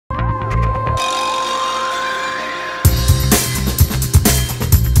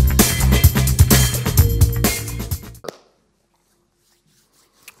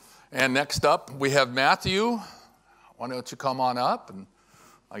And next up, we have Matthew. Why don't you come on up? And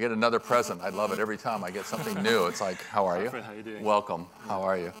I get another present. I love it every time I get something new. It's like, how are you? Alfred, how are you doing? Welcome. How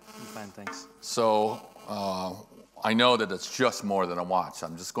are you? I'm fine, thanks. So I know that it's just more than a watch.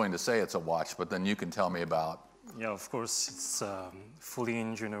 I'm just going to say it's a watch, but then you can tell me about. Yeah, of course, it's a fully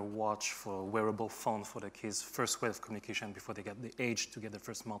engineered watch for a wearable phone for the kids' first way of communication before they get the age to get their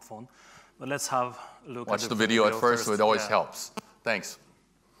first smartphone. But let's have a look Watch at the video at first, so it always helps. Thanks.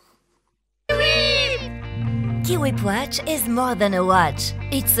 Kiwip Watch is more than a watch.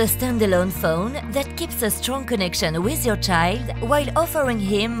 It's a standalone phone that keeps a strong connection with your child while offering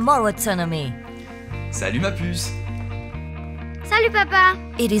him more autonomy. Salut ma puce! Salut papa!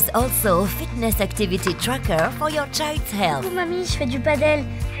 It is also a fitness activity tracker for your child's health. Coucou mamie, je fais du padel.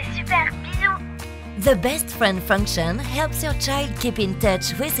 C'est super, bisous! The best friend function helps your child keep in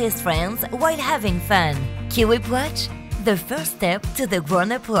touch with his friends while having fun. Kiwip Watch, the first step to the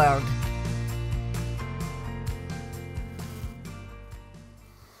grown-up world.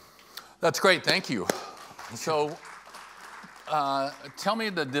 That's great, thank you. So tell me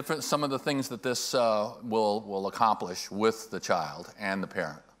some of the things that this will accomplish with the child and the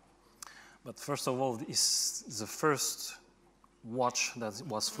parent. But first of all, it's the first watch that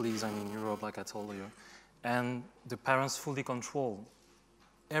was fully designed in Europe, like I told you. And the parents fully control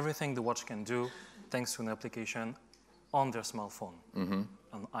everything the watch can do thanks to an application on their smartphone,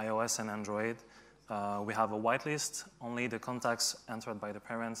 on iOS and Android. We have a whitelist. Only the contacts entered by the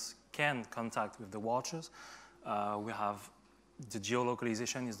parents can contact with the watches. We have the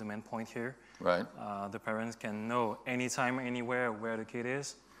geolocalization is the main point here. Right. The parents can know anytime, anywhere where the kid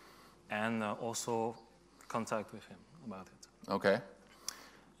is, and also contact with him about it. Okay.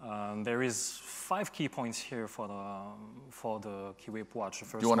 There is 5 key points here for the Kiwip watch. The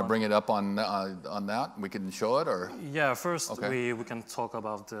first Do you want to one, bring it up on that? We can show it, or? Yeah, first okay. we can talk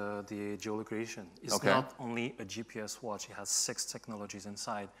about the geolocalization. It's okay. not only a GPS watch. It has 6 technologies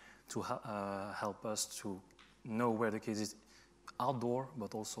inside to help us to know where the kid is outdoor,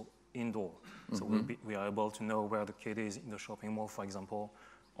 but also indoor. So we are able to know where the kid is in the shopping mall, for example,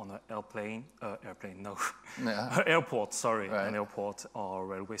 on an airport, sorry, right. An airport or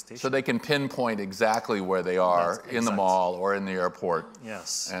railway station. So they can pinpoint exactly where they are in the mall or in the airport.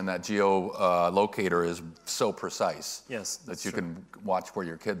 Yes. And that geolocator is so precise. Yes, that you can watch where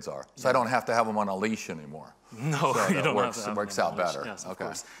your kids are. So I don't have to have them on a leash anymore. No, so you don't works, have to have it works them out on a leash. better. Yes, of okay.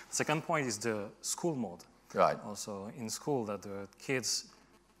 course. Second point is the school mode. Right. Also in school, that the kids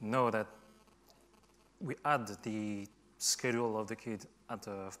know that we add the schedule of the kid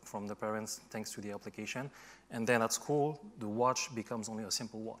from the parents thanks to the application, and then at school the watch becomes only a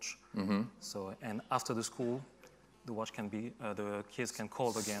simple watch. So and after the school, the watch can be the kids can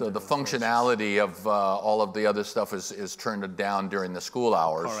call again. So the functionality of all of the other stuff is turned down during the school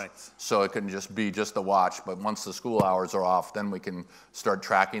hours. Correct. So it can just be just the watch, but once the school hours are off, then we can start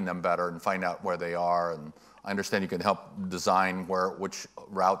tracking them better and find out where they are. And I understand you can help design which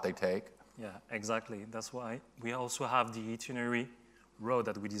route they take. Yeah, exactly. That's why we also have the itinerary road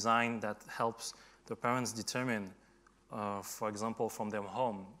that we designed that helps the parents determine, for example, from their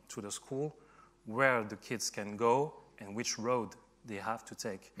home to the school, where the kids can go and which road they have to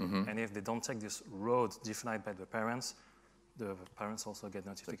take. And if they don't take this road defined by the parents also get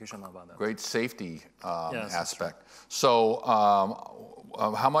notification about that. Great safety yes, aspect. So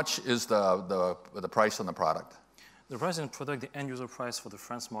how much is the price on the product? The price in the product, the end user price for the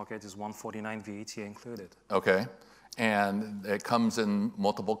France market is $149 VAT included. Okay. And it comes in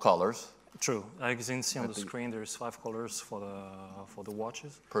multiple colors. True. Like you can see on the screen, there's 5 colors for the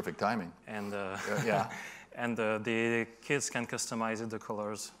watches. Perfect timing. And yeah. And the kids can customize the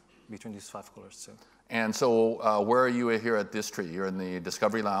colors between these 5 colors too. And so where are you here at Distri? You're in the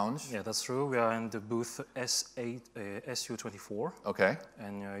Discovery Lounge? Yeah, that's true. We are in the booth SU24. Okay.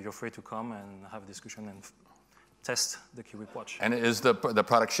 And you're free to come and have a discussion and test the Kiwip watch. And is the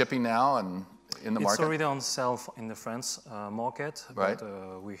product shipping now and in the market? It's already on sale in the France market, right.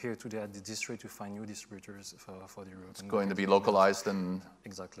 But we're here today at the district to find new distributors for the Europe. It's going to be localized and...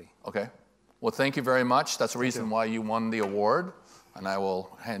 Exactly. Okay. Well, thank you very much. That's the reason why you won the award. And I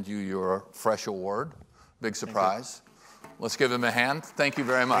will hand you your fresh award. Big surprise. Let's give him a hand. Thank you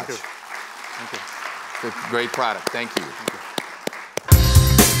very much. Thank you. Thank you. It's a great product. Thank you.